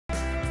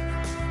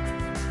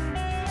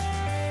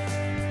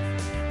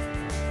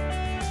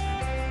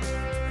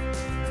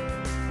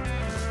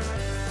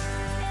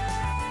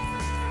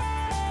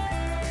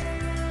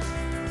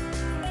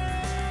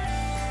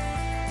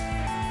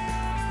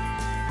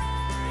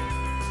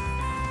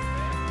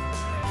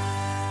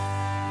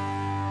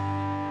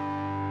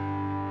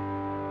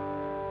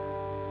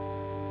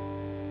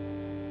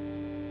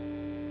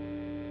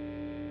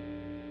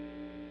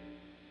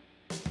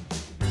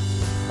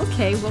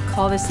Okay, we'll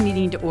call this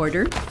meeting to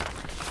order.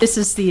 This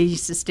is the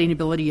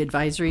Sustainability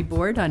Advisory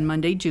Board on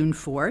Monday, June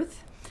 4th.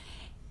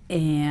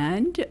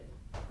 And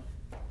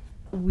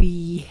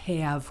we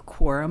have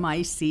quorum,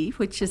 I see,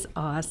 which is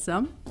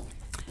awesome.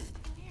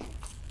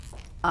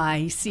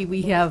 I see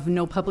we have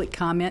no public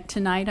comment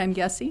tonight, I'm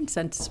guessing,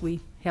 since we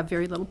have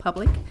very little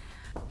public.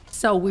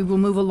 So we will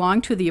move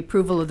along to the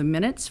approval of the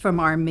minutes from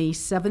our May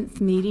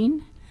 7th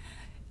meeting.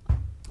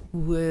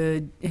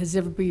 Has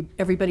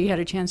everybody had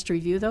a chance to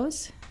review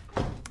those?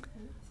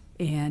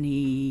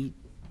 Any?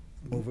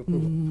 Move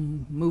approval.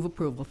 Move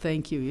approval,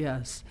 thank you,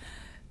 yes.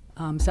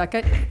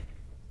 Second?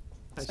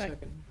 I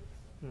second.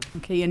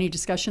 Okay, any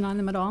discussion on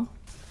them at all?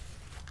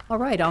 All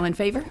right, all in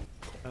favor?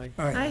 Aye.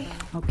 Aye.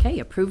 Okay,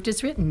 approved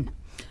as written.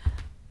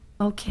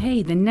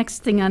 Okay, the next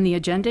thing on the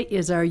agenda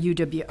is our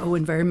UWO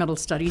Environmental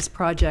Studies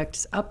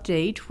Projects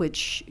update,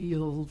 which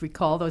you'll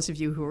recall, those of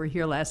you who were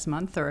here last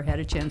month or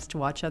had a chance to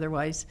watch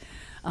otherwise.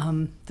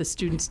 The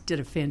students did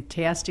a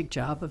fantastic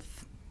job of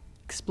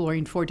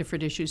exploring 4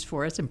 different issues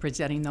for us and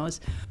presenting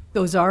those.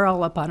 Those are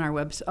all up on our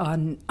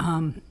website,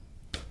 on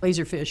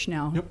Laserfish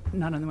now,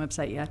 not on the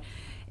website yet.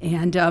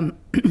 And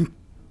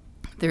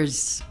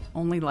there's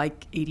only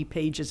like 80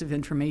 pages of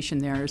information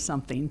there or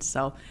something,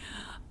 so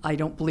I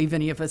don't believe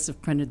any of us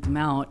have printed them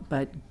out,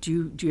 but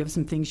do you have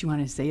some things you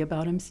want to say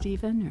about them,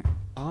 Stephen?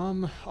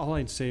 Or? All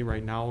I'd say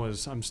right now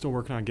is I'm still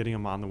working on getting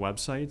them on the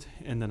website,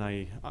 and then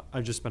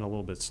I've just been a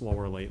little bit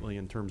slower lately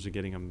in terms of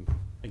getting them.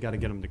 I got to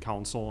get them to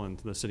council and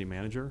to the city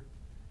manager,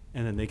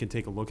 and then they can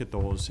take a look at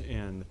those,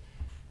 and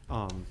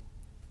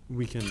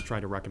we can try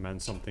to recommend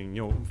something.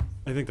 You know,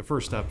 I think the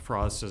first step for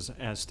us is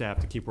as staff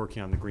to keep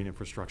working on the green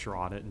infrastructure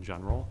audit in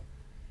general.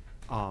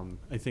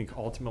 I think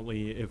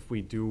ultimately, if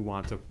we do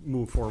want to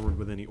move forward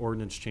with any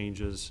ordinance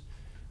changes,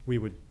 we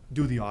would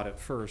do the audit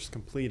first,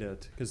 complete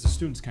it, because the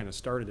students kind of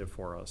started it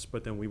for us,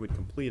 but then we would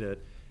complete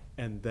it,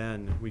 and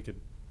then we could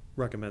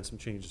recommend some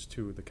changes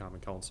to the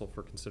Common Council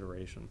for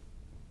consideration.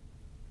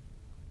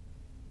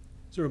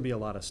 So there will be a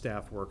lot of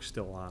staff work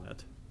still on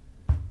it.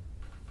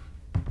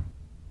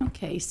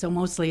 Okay, so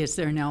mostly it's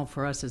there now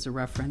for us as a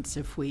reference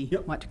if we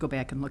want to go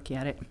back and look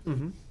at it.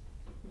 Mm-hmm.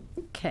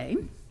 Okay.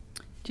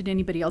 Did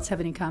anybody else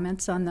have any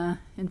comments on the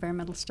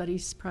environmental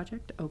studies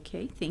project?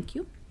 Okay, thank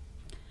you.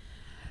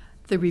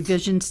 The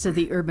revisions to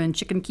the urban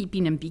chicken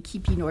keeping and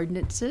beekeeping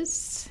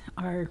ordinances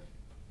can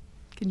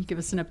you give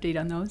us an update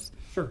on those?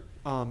 Sure.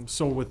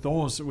 So with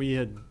those,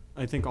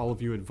 I think all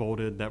of you had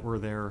voted that were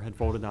there, had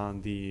voted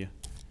on the,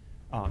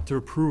 to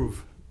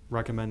approve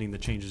recommending the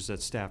changes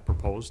that staff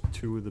proposed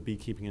to the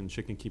beekeeping and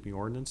chicken keeping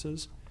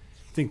ordinances.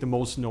 I think the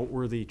most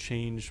noteworthy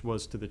change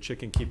was to the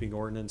chicken keeping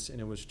ordinance, and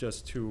it was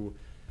just to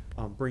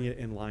bring it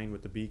in line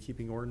with the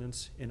beekeeping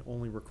ordinance and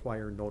only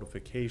require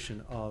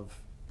notification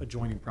of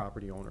adjoining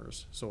property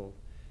owners. So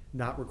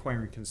not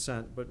requiring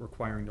consent, but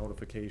requiring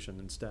notification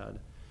instead.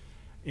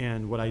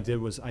 And what I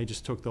did was I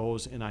just took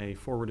those and I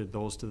forwarded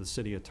those to the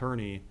city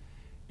attorney,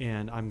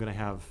 and I'm gonna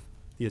have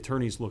the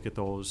attorneys look at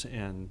those,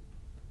 and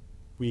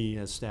we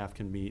as staff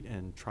can meet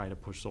and try to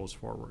push those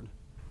forward.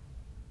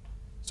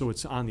 So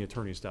it's on the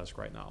attorney's desk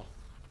right now.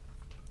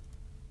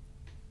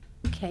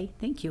 Okay,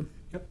 thank you.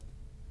 Yep.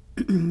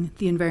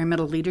 The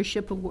Environmental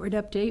Leadership Award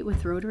update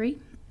with Rotary.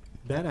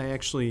 That I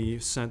actually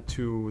sent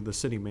to the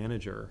city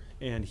manager,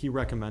 and he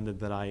recommended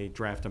that I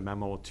draft a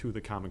memo to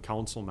the Common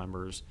Council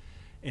members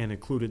and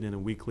include it in a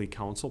weekly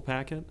council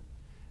packet.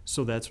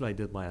 So that's what I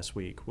did last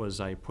week,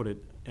 was I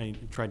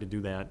tried to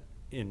do that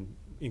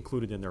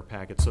included in their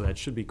packet, so that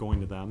should be going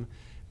to them.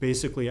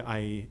 Basically,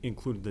 I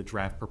included the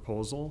draft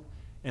proposal,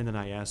 and then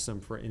I asked them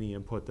for any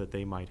input that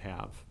they might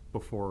have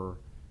before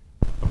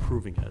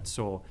approving it.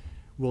 So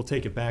we'll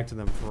take it back to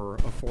them for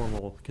a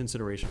formal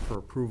consideration for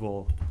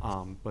approval,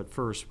 but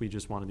first we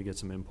just wanted to get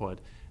some input.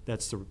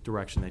 That's the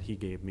direction that he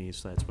gave me,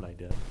 so that's what I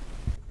did.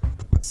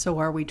 So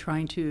are we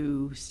trying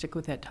to stick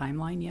with that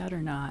timeline yet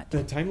or not?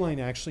 The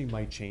timeline actually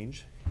might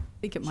change. I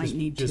think it might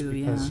need just to,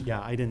 because,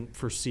 yeah. I didn't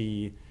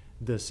foresee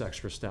this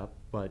extra step,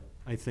 but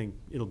I think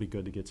it'll be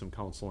good to get some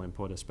council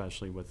input,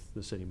 especially with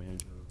the city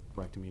manager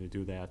directing me to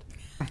do that.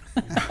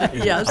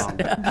 Yes.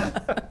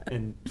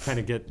 And kind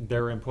of get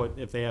their input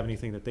if they have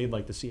anything that they'd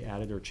like to see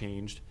added or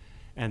changed,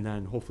 and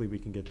then hopefully we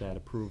can get that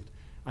approved.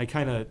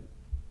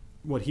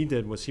 What he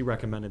did was he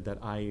recommended that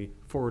I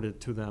forward it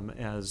to them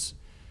as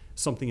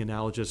something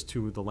analogous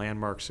to the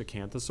Landmarks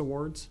Acanthus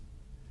Awards,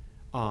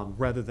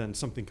 rather than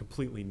something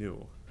completely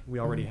new. We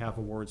already have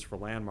awards for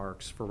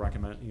landmarks for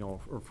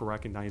for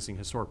recognizing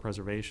historic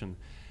preservation,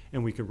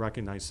 and we could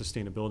recognize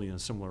sustainability in a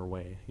similar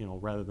way,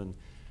 rather than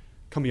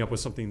coming up with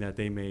something that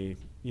they may,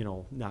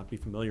 not be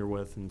familiar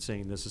with and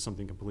saying this is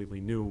something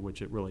completely new,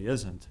 which it really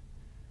isn't.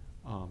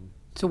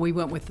 So we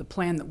went with the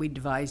plan that we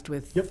devised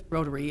with Yep.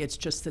 Rotary. It's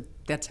just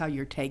that's how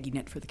you're tagging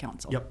it for the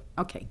council. Yep.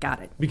 Okay,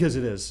 got it. Because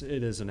it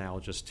is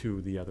analogous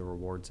to the other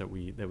awards that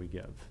we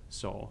give.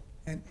 So.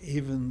 And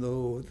even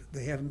though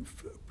they haven't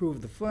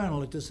approved the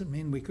final, it doesn't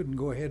mean we couldn't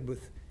go ahead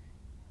with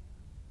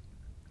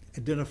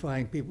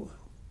identifying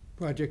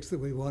projects that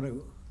we want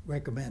to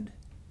recommend.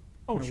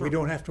 Oh, You know, sure. We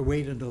don't have to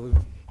wait until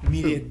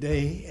immediate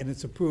day and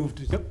it's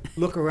approved, to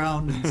look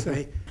around and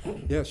say,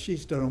 yes,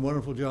 she's done a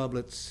wonderful job,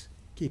 let's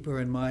keep her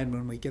in mind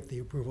when we get the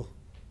approval.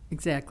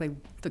 Exactly.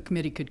 The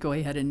committee could go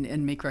ahead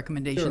and make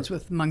recommendations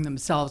Sure. among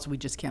themselves. We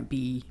just can't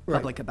be Right.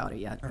 public about it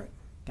yet. All right.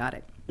 Got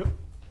it. Yep.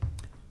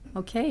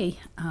 Okay,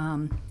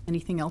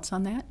 anything else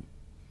on that?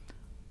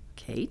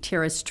 Okay,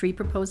 terrace tree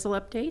proposal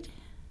update?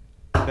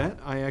 That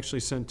I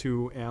actually sent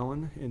to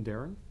Alan and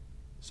Darren.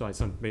 So I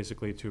sent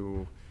basically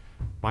to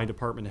my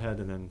department head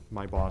and then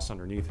my boss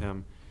underneath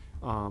him.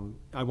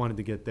 I wanted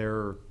to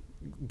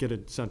get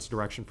a sense of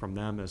direction from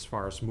them as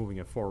far as moving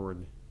it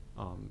forward,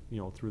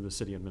 through the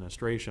city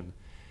administration.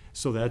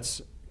 So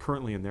that's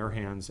currently in their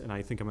hands, and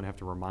I think I'm gonna have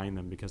to remind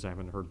them because I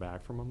haven't heard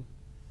back from them.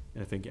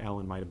 And I think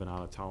Alan might have been out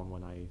of town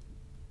when I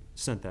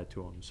sent that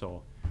to him,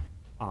 so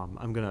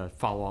I'm gonna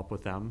follow up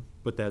with them,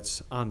 but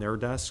that's on their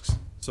desks,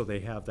 so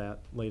they have that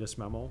latest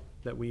memo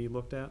that we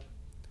looked at.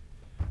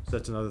 So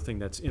that's another thing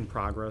that's in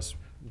progress,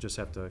 just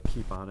have to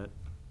keep on it.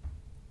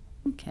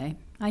 Okay.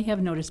 I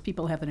have noticed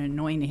people have an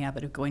annoying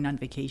habit of going on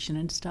vacation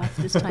and stuff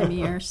this time of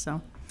year,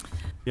 so.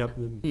 Yep,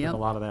 there's Yep. a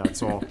lot of that,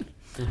 so.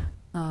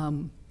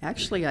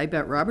 Actually, I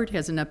bet Robert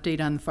has an update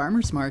on the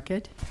farmer's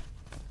market.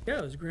 Yeah,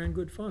 it was grand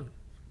good fun.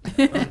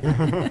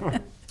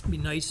 It'd be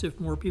nice if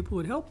more people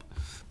would help,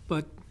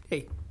 but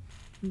hey,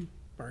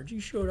 Margie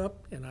showed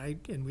up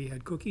and we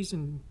had cookies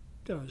and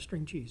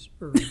string cheese,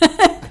 or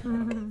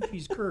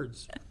cheese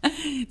curds.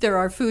 There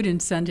are food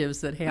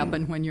incentives that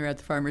happen when you're at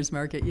the farmer's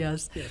market,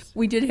 yes. Yes.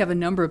 We did have a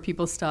number of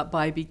people stop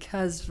by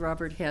because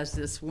Robert has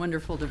this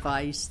wonderful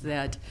device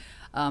that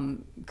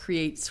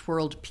creates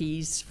swirled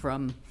peas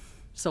from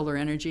solar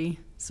energy.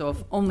 So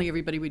if only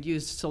everybody would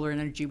use solar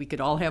energy, we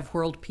could all have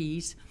whirled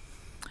peas.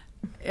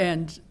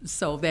 And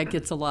so that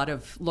gets a lot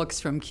of looks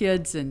from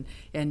kids and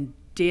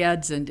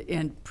dads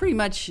and pretty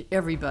much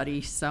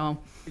everybody. So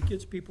It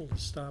gets people to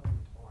stop and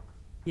walk,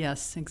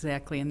 yes,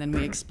 exactly. And then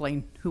we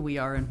explain who we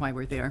are and why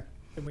we're there.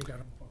 and we got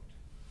them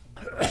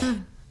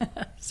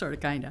booked. Sort of,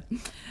 kind of.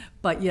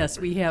 But yes,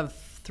 we have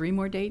 3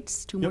 more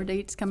dates, 2 more Yep,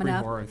 dates coming 3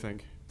 up. more, I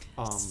think.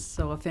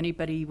 So if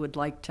anybody would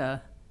like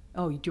to,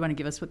 do you want to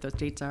give us what those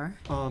dates are?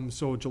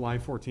 So July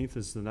 14th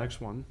is the next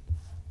one.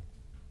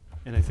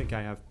 And I think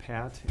I have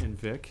Pat and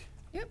Vic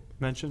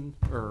mentioned,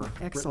 or written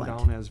Excellent.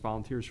 down as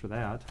volunteers for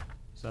that,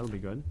 so that'll be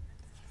good.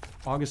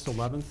 August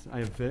 11th, I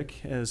have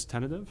Vic as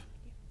tentative.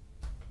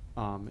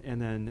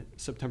 And then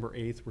September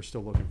 8th, we're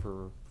still looking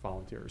for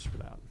volunteers for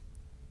that.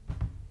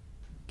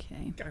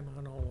 Okay. I'm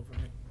on all of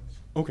them.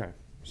 Okay,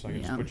 so I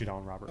can just Yeah. put you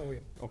down, Robert. Oh, yeah.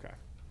 Okay,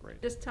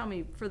 great. Just tell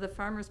me, for the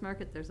farmer's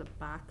market, there's a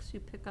box you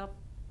pick up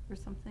or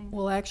something?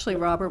 Well, actually,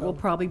 Robert will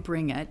probably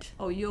bring it.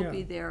 Oh, you'll Yeah.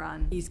 be there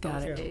on He's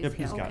got those it. days? Yep,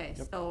 he's got it, Okay,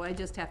 yep. so I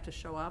just have to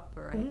show up,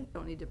 or I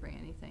don't need to bring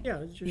anything?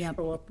 Yeah, just Yep.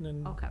 show up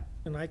and Okay.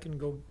 I can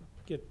go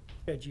get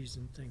veggies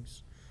and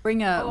things.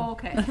 Bring Oh, a,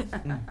 okay.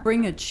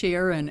 bring a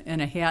chair and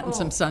a hat and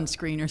some Oh.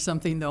 sunscreen or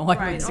something, though, I would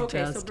Right, okay,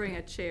 suggest. so bring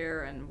a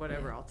chair and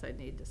whatever else I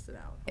need to sit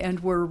out. And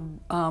we're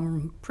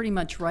pretty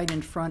much right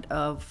in front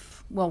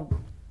of, well,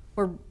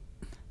 we're,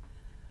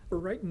 We're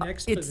right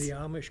next to it's- the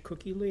Amish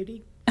cookie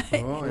lady.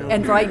 Oh, yeah.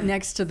 and right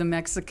next to the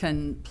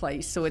Mexican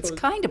place, so it's So-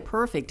 kind of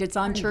perfect. It's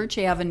on Church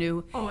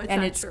Avenue, Oh, it's and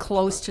on it's Church,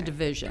 close to okay.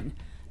 Division,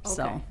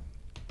 so. Okay.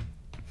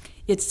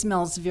 It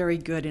smells very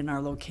good in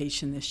our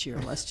location this year,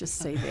 let's just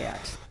say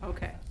that.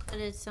 Okay.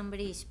 Did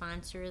somebody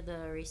sponsor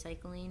the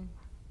recycling?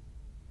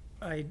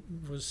 I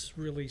was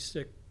really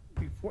sick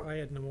before, I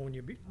had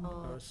pneumonia,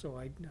 Oh. so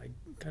I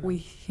kind We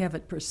of,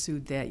 haven't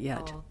pursued that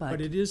yet, Oh. but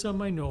but it is on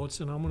my notes,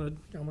 and I'm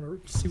gonna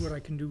see what I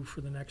can do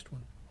for the next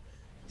one.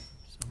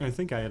 So, I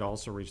think I had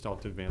also reached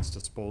out to Advanced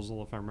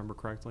Disposal, if I remember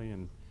correctly,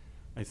 and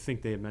I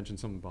think they had mentioned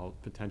something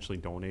about potentially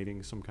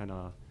donating some kind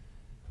of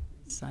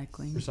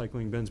cycling,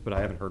 recycling bins, but I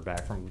haven't heard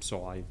back from them,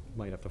 so I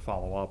might have to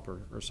follow up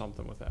or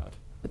something with that.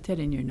 put that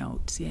in your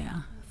notes,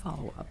 yeah,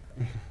 follow up.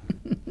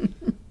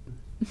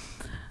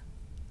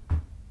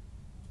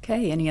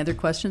 Okay, any other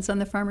questions on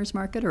the farmer's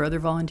market or other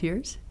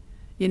volunteers?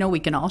 You know, we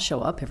can all show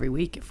up every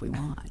week if we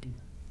want.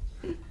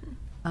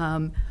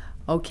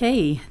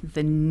 Okay,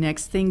 the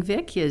next thing,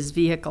 Vic, is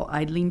vehicle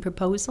idling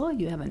proposal.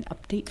 You have an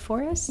update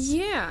for us?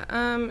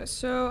 Yeah,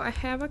 so I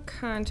have a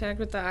contact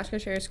with the Oscar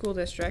Cherry School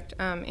District,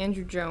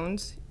 Andrew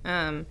Jones.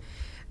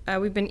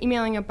 We've been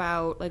emailing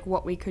about like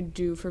what we could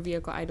do for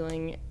vehicle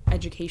idling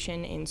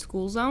education in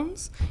school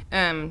zones,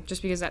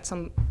 just because that's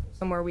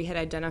somewhere we had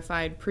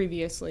identified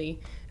previously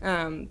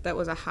that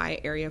was a high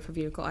area for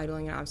vehicle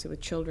idling, and obviously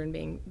with children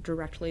being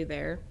directly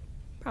there,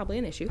 probably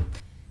an issue.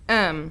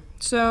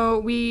 So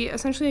we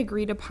essentially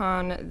agreed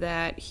upon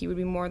that he would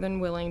be more than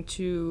willing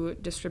to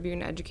distribute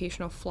an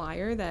educational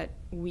flyer that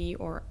we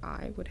or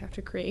I would have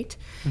to create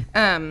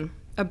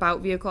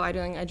about vehicle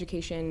idling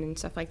education and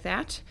stuff like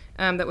that,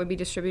 that would be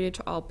distributed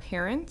to all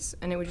parents,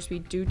 and it would just be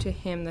due to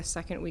him the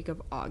second week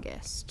of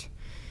August.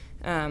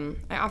 I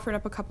offered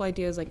up a couple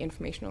ideas like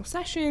informational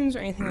sessions or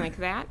anything like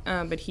that,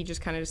 but he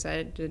just kind of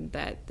decided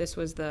that this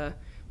was the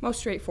most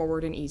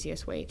straightforward and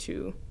easiest way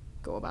to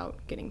go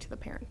about getting to the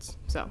parents.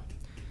 So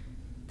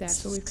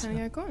that's what we've kind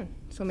of got going.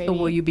 So So maybe.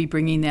 will you be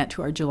bringing that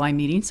to our July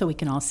meeting so we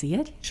can all see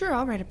it? Sure,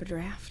 I'll write up a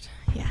draft.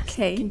 Yes,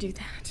 Okay. I can do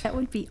that. That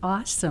would be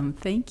awesome.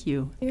 Thank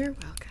you. You're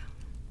welcome.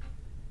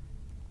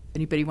 If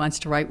anybody wants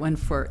to write one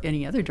for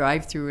any other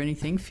drive-through or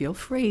anything, feel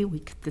free.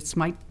 This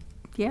might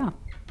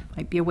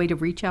be a way to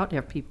reach out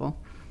to people.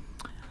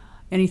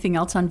 Anything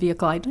else on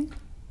vehicle idling?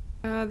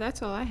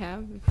 That's all I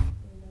have.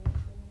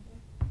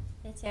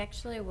 It's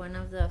actually one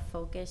of the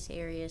focus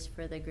areas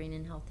for the Green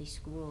and Healthy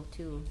School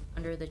too.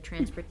 Under the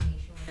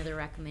transportation, one of the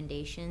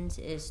recommendations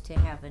is to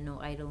have a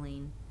no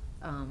idling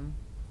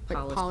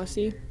Like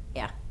policy?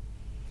 Yeah.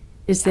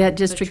 Is that So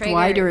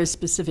district-wide Traeger- or a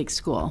specific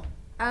school?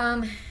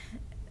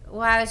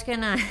 Well, I was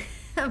gonna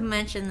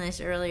mention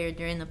this earlier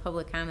during the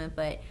public comment,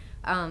 but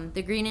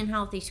the Green and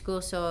Healthy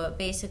School. So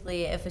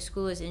basically, if a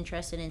school is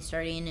interested in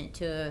starting it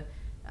to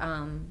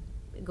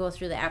go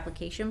through the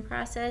application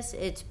process,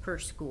 it's per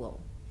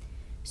school.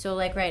 So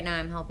like right now,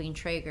 I'm helping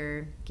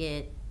Traeger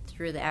get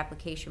through the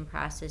application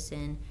process,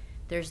 and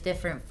there's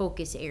different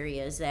focus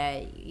areas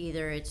that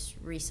either it's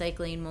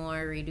recycling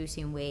more,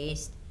 reducing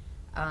waste,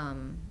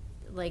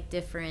 like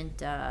different.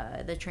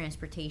 The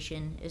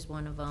transportation is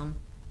one of them.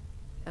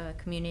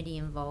 Community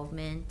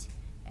involvement,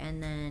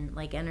 and then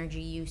like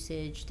energy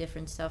usage,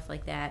 different stuff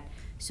like that.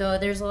 So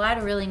there's a lot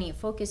of really neat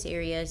focus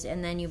areas,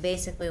 and then you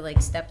basically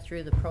like step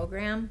through the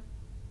program,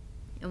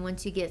 and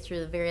once you get through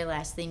the very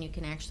last thing, you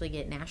can actually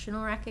get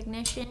national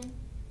recognition.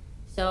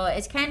 So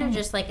it's kind of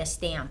just like a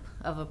stamp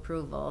of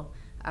approval.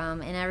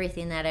 And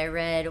everything that I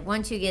read,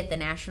 once you get the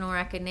national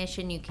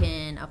recognition, you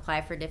can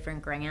apply for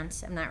different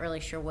grants. I'm not really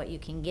sure what you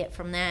can get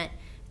from that.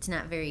 It's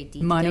not very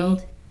detailed.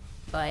 Money.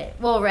 But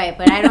right,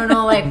 but I don't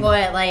know like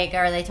what, like,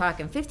 are they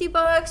talking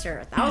 $50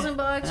 or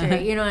 $1,000 or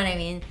you know what I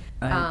mean?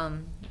 Right.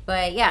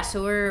 But yeah,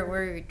 so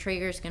we're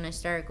Traeger's gonna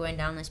start going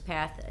down this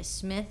path.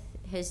 Smith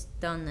has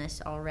done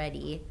this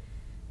already.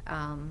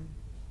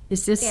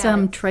 Is this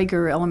Yeah.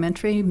 Traeger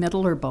Elementary,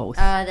 middle, or both?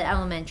 The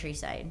elementary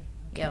side.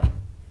 Yep.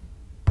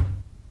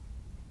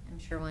 I'm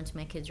sure once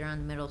my kids are on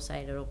the middle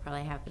side, it'll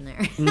probably happen there.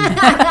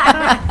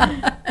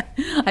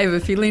 I have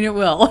a feeling it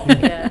will.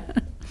 Yeah.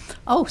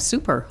 Oh,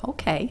 super.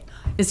 Okay.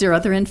 Is there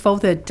other info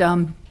that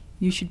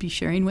you should be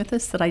sharing with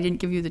us that I didn't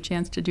give you the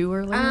chance to do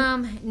earlier?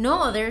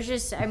 No, there's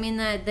just, I mean,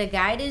 the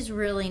guide is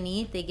really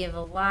neat. They give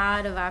a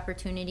lot of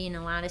opportunity and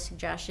a lot of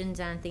suggestions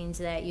on things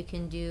that you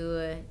can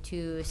do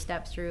to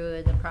step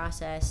through the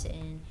process.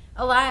 And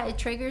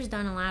Traeger's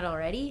done a lot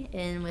already.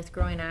 And with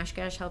Growing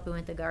Oshkosh, helping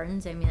with the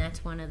gardens, I mean,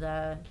 that's one of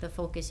the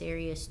focus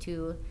areas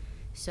too.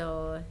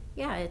 So,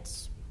 yeah,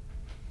 it's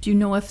Do you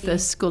know if the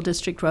school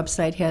district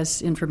website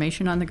has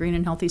information on the Green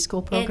and Healthy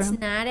School program? It's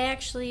not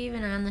actually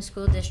even on the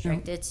school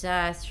district. It's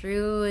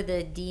through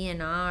the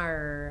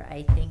DNR,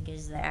 I think,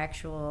 is the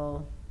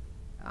actual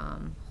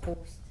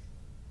host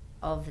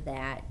of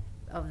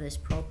this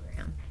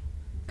program.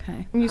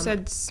 Okay. You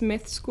said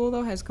Smith School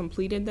though has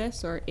completed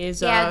this, or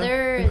is Yeah,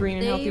 the Green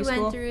and Healthy they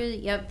School? went through.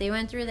 Yep, they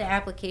went through the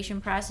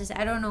application process.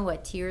 I don't know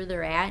what tier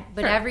they're at,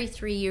 but Sure. every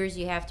 3 years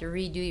you have to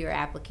redo your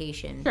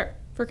application. Sure,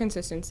 for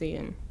consistency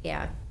and.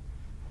 Yeah.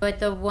 But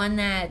the woman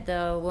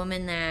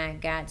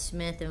that got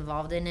Smith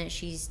involved in it,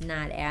 she's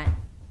not at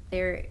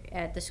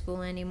the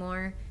school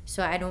anymore.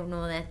 So I don't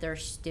know that they're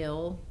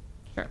still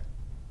Sure.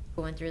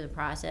 going through the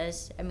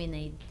process. I mean,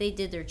 they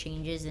did their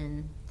changes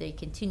and they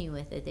continue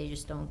with it. They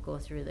just don't go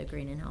through the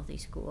Green and Healthy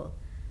School.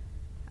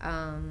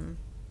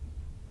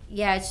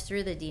 Yeah, it's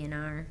through the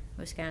DNR,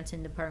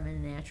 Wisconsin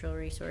Department of Natural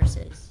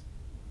Resources.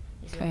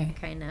 Okay.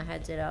 Kind of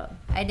heads it up.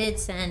 I did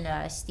send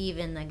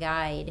Steven the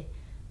guide.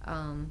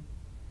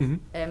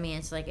 I mean,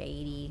 it's like a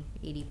 80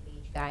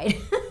 page guide.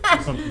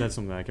 That's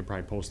something I could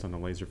probably post on the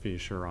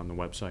Laserfish or on the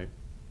website.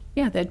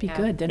 Yeah, that'd be Yeah.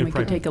 good. Then It'd we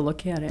could probably- take a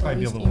look at it.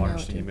 Probably be a least little email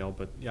large it to to- email,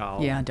 but yeah,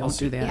 Yeah, I'll don't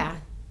see. do that. Yeah.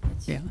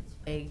 It's, Yeah. it's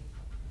big.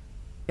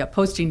 Yeah,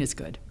 posting is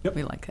good. Yep.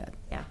 We like that.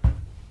 Yeah.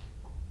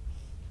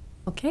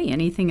 Okay,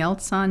 anything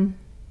else on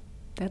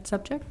that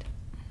subject?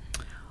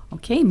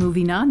 Okay,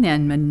 moving on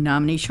then.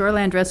 Menominee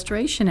Shoreland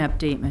Restoration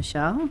update,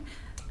 Michelle.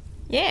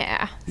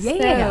 Yeah.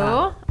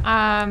 Yeah.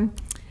 So,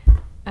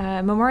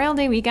 Memorial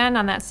Day weekend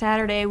on that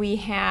Saturday, we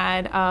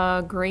had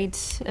a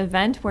great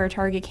event where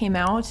Target came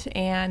out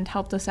and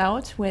helped us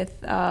out with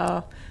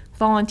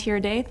Volunteer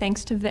Day,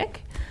 thanks to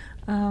Vic.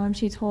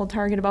 She told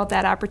Target about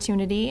that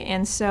opportunity,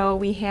 and so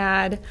we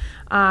had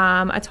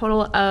a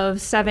total of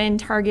 7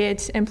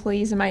 Target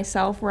employees and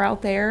myself were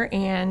out there,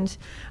 and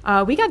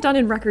we got done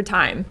in record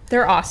time.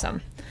 They're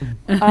awesome.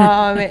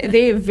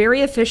 They're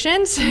very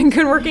efficient,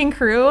 good working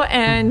crew,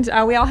 and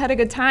we all had a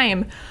good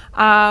time.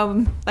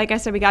 Like I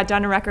said, we got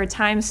done in record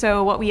time.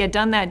 So what we had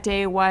done that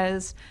day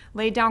was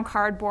laid down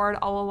cardboard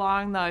all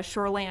along the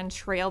shoreland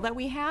trail that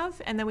we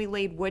have, and then we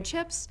laid wood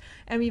chips,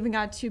 and we even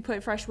got to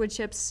put fresh wood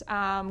chips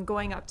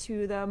going up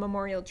to the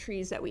memorial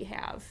trees that we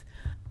have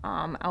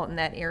out in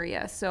that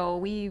area. So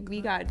we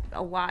got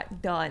a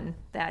lot done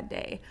that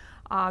day.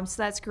 So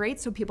that's great,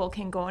 so people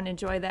can go and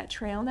enjoy that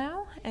trail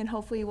now, and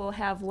hopefully we'll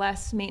have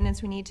less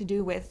maintenance we need to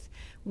do with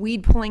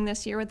weed pulling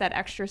this year with that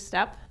extra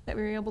step that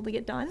we were able to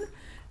get done.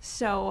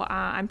 So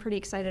I'm pretty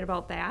excited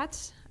about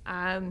that.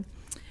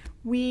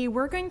 We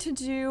were going to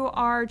do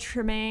our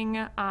trimming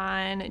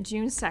on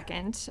June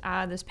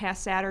 2nd, this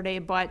past Saturday,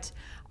 but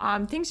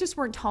things just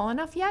weren't tall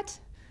enough yet,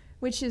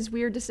 which is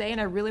weird to say,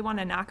 and I really want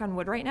to knock on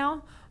wood right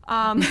now.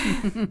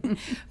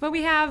 But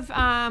we have,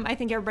 I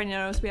think everybody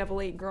knows, we have a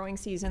late growing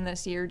season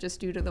this year just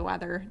due to the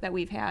weather that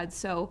we've had.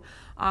 So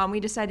we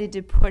decided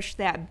to push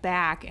that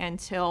back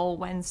until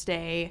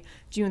Wednesday,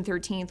 June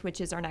 13th,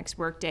 which is our next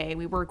work day.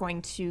 We were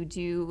going to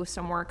do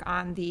some work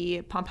on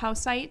the pump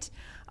house site,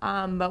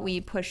 but we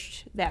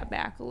pushed that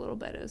back a little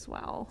bit as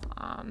well,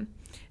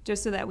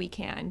 just so that we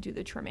can do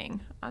the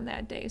trimming on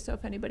that day. So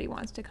if anybody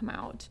wants to come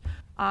out,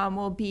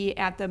 we'll be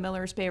at the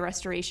Millers Bay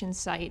Restoration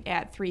Site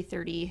at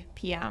 3:30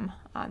 p.m.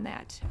 on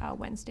that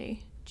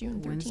Wednesday,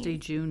 June 13th. Wednesday,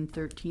 June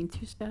 13th,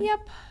 you said?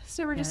 Yep.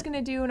 So we're just going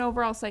to do an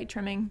overall site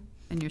trimming.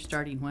 And you're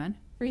starting when?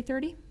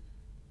 3:30,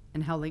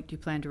 And how late do you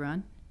plan to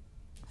run?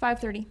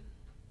 5:30.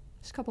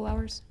 Just a couple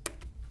hours.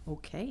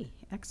 Okay,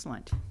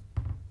 excellent.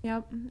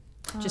 Yep.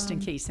 Just in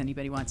case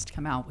anybody wants to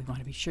come out, we want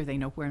to be sure they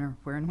know where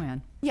and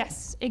when.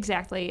 Yes,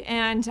 exactly.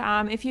 And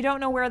if you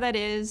don't know where that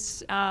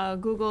is,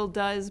 Google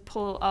does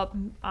pull up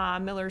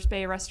Millers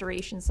Bay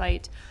Restoration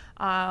Site,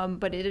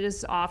 but it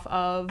is off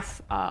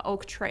of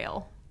Oak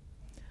Trail,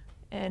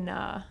 and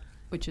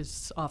Which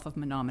is off of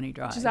Menominee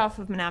Drive. which is off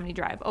of Menominee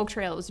Drive. Oak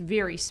Trail is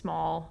very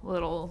small,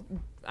 little.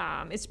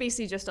 It's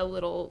basically just a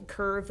little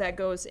curve that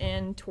goes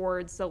in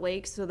towards the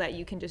lake, so that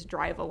you can just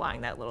drive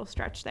along that little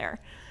stretch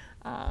there.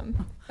 So.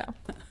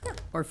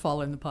 Or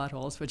fall in the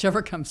potholes,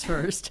 whichever comes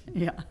first.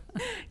 Yeah.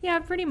 Yeah,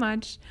 pretty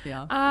much.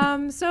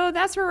 Yeah. So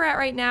that's where we're at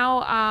right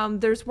now.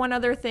 There's one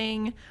other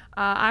thing.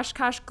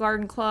 Oshkosh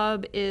Garden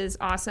Club is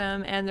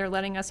awesome, and they're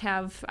letting us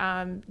have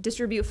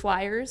distribute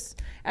flyers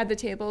at the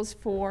tables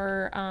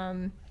for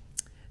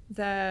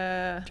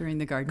the During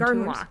the garden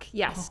garden tours? walk.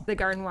 Yes, the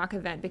garden walk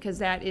event, because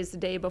that is the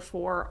day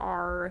before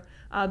our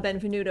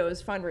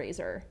Benvenuto's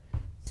fundraiser.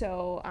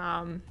 So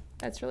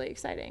that's really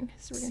exciting.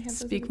 So we're gonna have those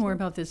Speak at the more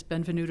table. about this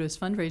Benvenuto's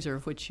fundraiser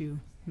of which you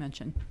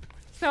mentioned.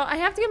 So I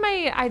have to get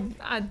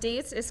my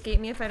dates escape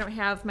me if I don't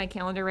have my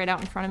calendar right out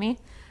in front of me.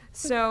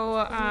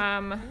 So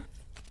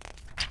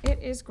it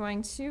is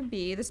going to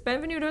be this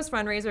Benvenuto's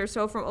fundraiser.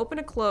 So from open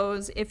to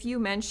close, if you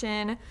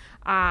mention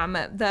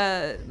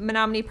the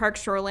Menominee Park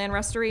Shoreland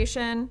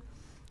restoration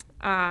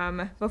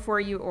before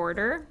you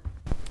order,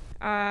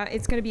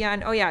 it's going to be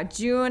on,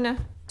 June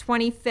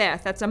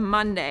 25th. That's a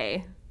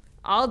Monday.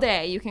 All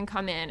day you can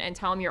come in and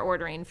tell them you're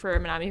ordering for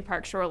Menominee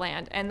Park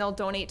Shoreland, and they'll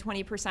donate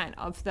 20%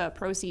 of the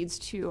proceeds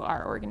to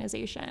our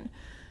organization.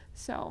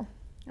 So,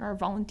 our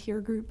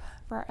volunteer group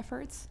for our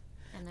efforts.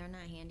 And they're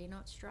not handing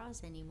out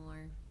straws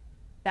anymore.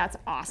 That's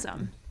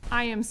awesome.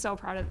 I am so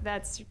proud of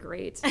that's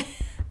great.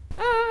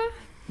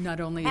 Not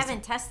only is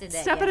Haven't tested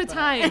that Step yet, at a but-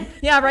 time.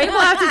 Yeah, right?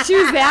 We'll have to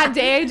choose that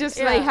day just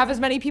to like, have as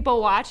many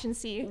people watch and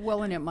see.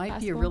 well, and it might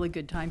be a Possible. really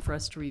good time for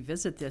us to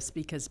revisit this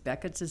because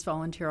Beckett's is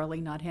voluntarily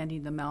not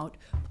handing them out.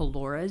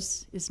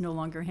 Palora's is no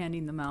longer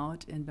handing them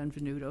out, and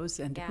Benvenuto's,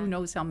 and Yeah. who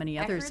knows how many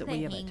I others heard that we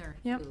the haven't. hanger,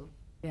 Yep. too.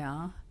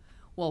 Yeah.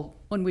 Well,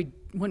 when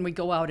we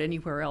go out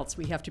anywhere else,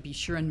 we have to be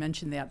sure and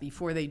mention that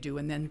before they do,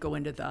 and then go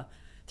into the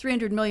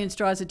 300 million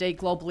straws a day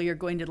globally are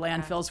going to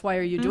landfills. Why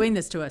are you doing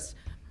this to us?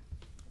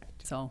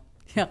 So,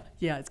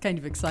 yeah, it's kind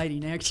of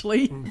exciting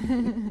actually.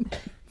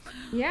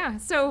 Yeah.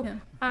 So,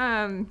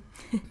 on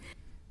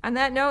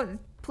that note,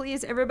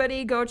 please,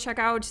 everybody, go check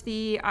out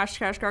the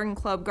Oshkosh Garden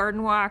Club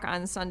Garden Walk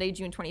on Sunday,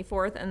 June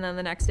 24th, and then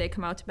the next day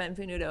come out to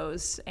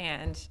Benvenuto's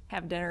and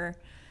have dinner.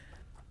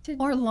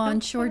 Or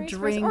lunch, or Fundraise for us.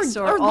 drinks,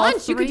 or all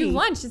lunch. You could do three.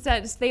 lunch.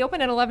 They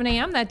open at 11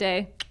 a.m. that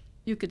day.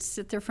 You could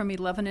sit there from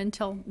 11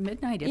 until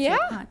midnight if you Yeah,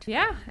 want.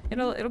 yeah.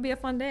 It'll be a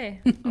fun day.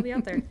 I'll be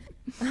out there.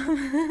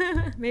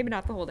 Maybe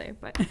not the whole day,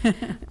 but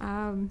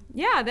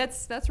yeah,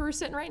 that's where we're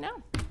sitting right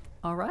now.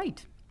 All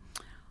right.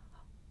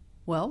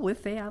 Well,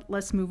 with that,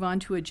 let's move on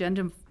to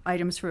agenda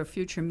items for a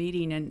future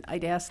meeting. And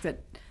I'd ask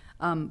that,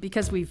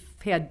 because we've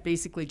had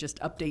basically just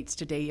updates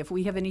today, if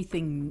we have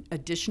anything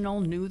additional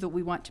new that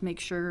we want to make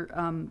sure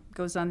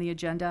goes on the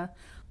agenda,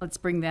 let's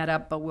bring that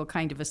up, but we'll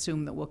kind of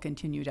assume that we'll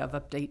continue to have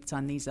updates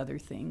on these other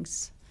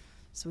things,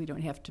 so we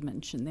don't have to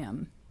mention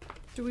them.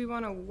 Do we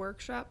want to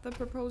workshop the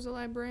proposal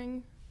I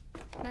bring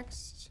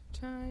next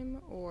time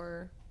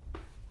or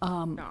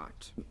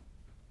not?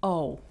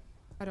 Oh,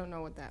 I don't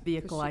know what that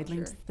Vehicle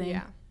idling procedure- thing?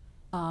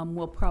 Yeah.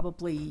 we'll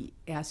probably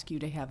ask you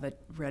to have it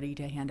ready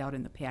to hand out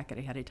in the packet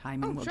ahead of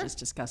time, and Oh, we'll sure. just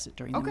discuss it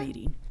during the Okay.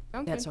 meeting.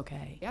 Sounds That's good.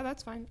 okay. Yeah,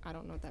 that's fine. I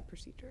don't know what that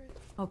procedure is.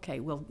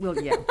 Okay, we'll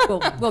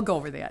go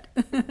over that.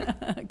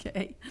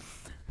 Okay.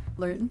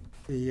 Lurton?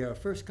 The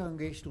First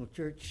Congregational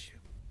Church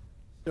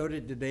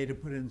started today to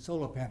put in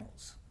solar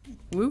panels.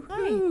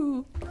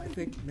 Woo-hoo. I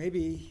think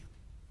maybe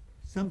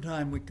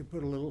sometime we could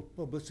put a little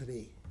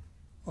publicity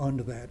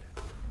onto that,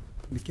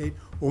 indicate,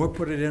 or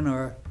put it in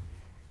our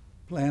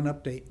plan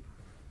update.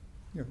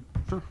 Yeah.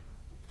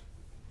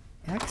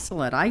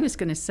 Excellent. I was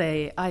going to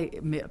say,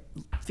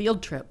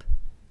 field trip.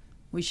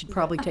 We should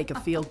probably take a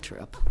field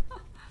trip.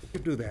 We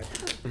could do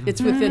that.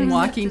 It's within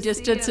walking To see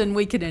distance, it. and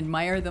we can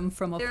admire them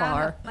from They're on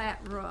afar. a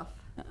flat roof.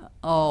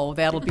 Oh,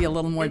 that'll be a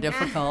little more It's hard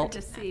difficult.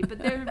 to see, but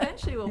there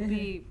eventually will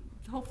be,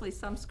 hopefully,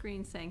 some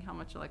screen saying how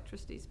much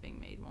electricity is being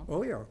made, won't there?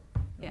 Oh,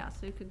 yeah. Yeah,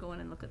 so you could go in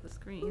and look at the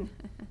screen.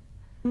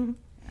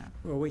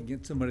 Well, we can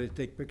get somebody to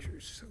take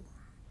pictures, so.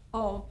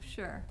 Oh,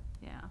 sure,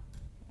 yeah.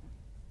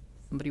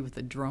 Somebody with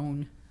a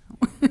drone.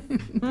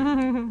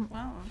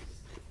 Wow.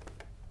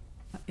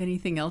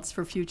 Anything else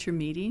for future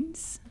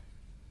meetings?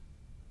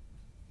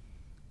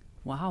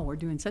 Wow, we're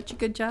doing such a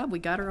good job. We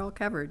got her all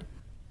covered.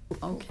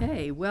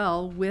 Okay,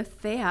 well,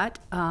 with that,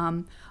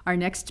 our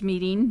next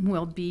meeting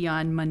will be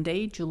on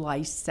Monday, July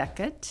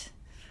 2nd.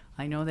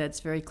 I know that's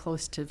very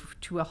close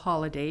to a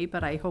holiday,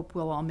 but I hope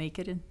we'll all make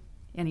it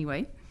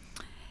anyway.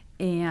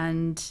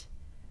 And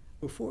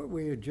Before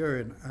we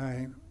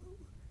adjourn,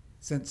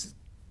 since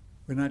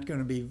we're not going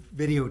to be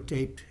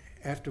videotaped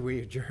after we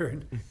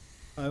adjourn,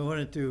 I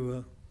wanted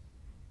to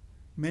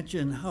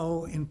mention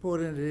how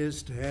important it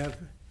is to have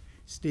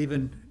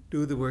Stephen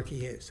do the work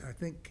he is. I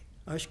think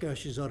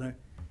Oshkosh is on a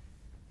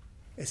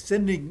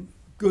ascending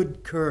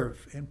good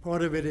curve, and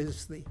part of it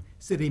is the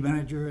city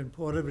manager, and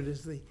part of it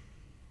is the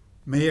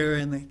mayor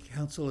and the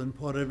council, and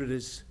part of it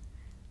is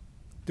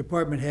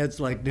department heads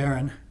like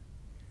Darren.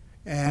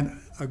 And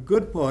a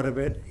good part of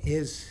it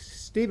is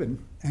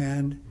Stephen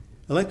and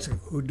Alexa,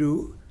 who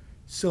do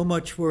so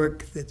much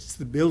work that's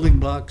the building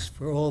blocks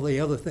for all the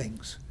other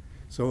things.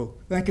 So,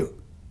 thank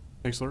you.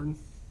 Thanks, Lurton.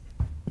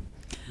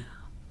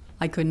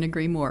 I couldn't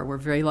agree more. We're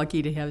very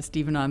lucky to have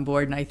Stephen on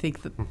board, and I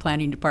think the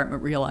planning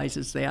department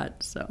realizes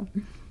that, so.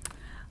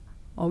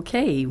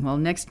 Okay, well,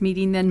 next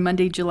meeting then,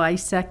 Monday, July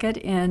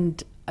 2nd,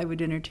 and I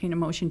would entertain a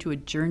motion to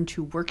adjourn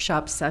to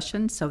workshop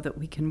session so that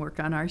we can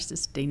work on our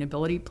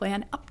sustainability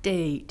plan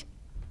update.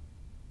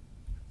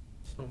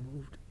 So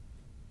moved.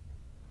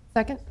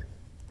 Second?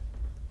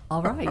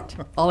 All right,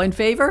 all in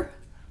favor?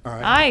 All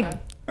right.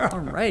 Aye. All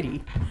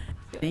righty.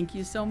 Thank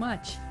you so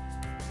much.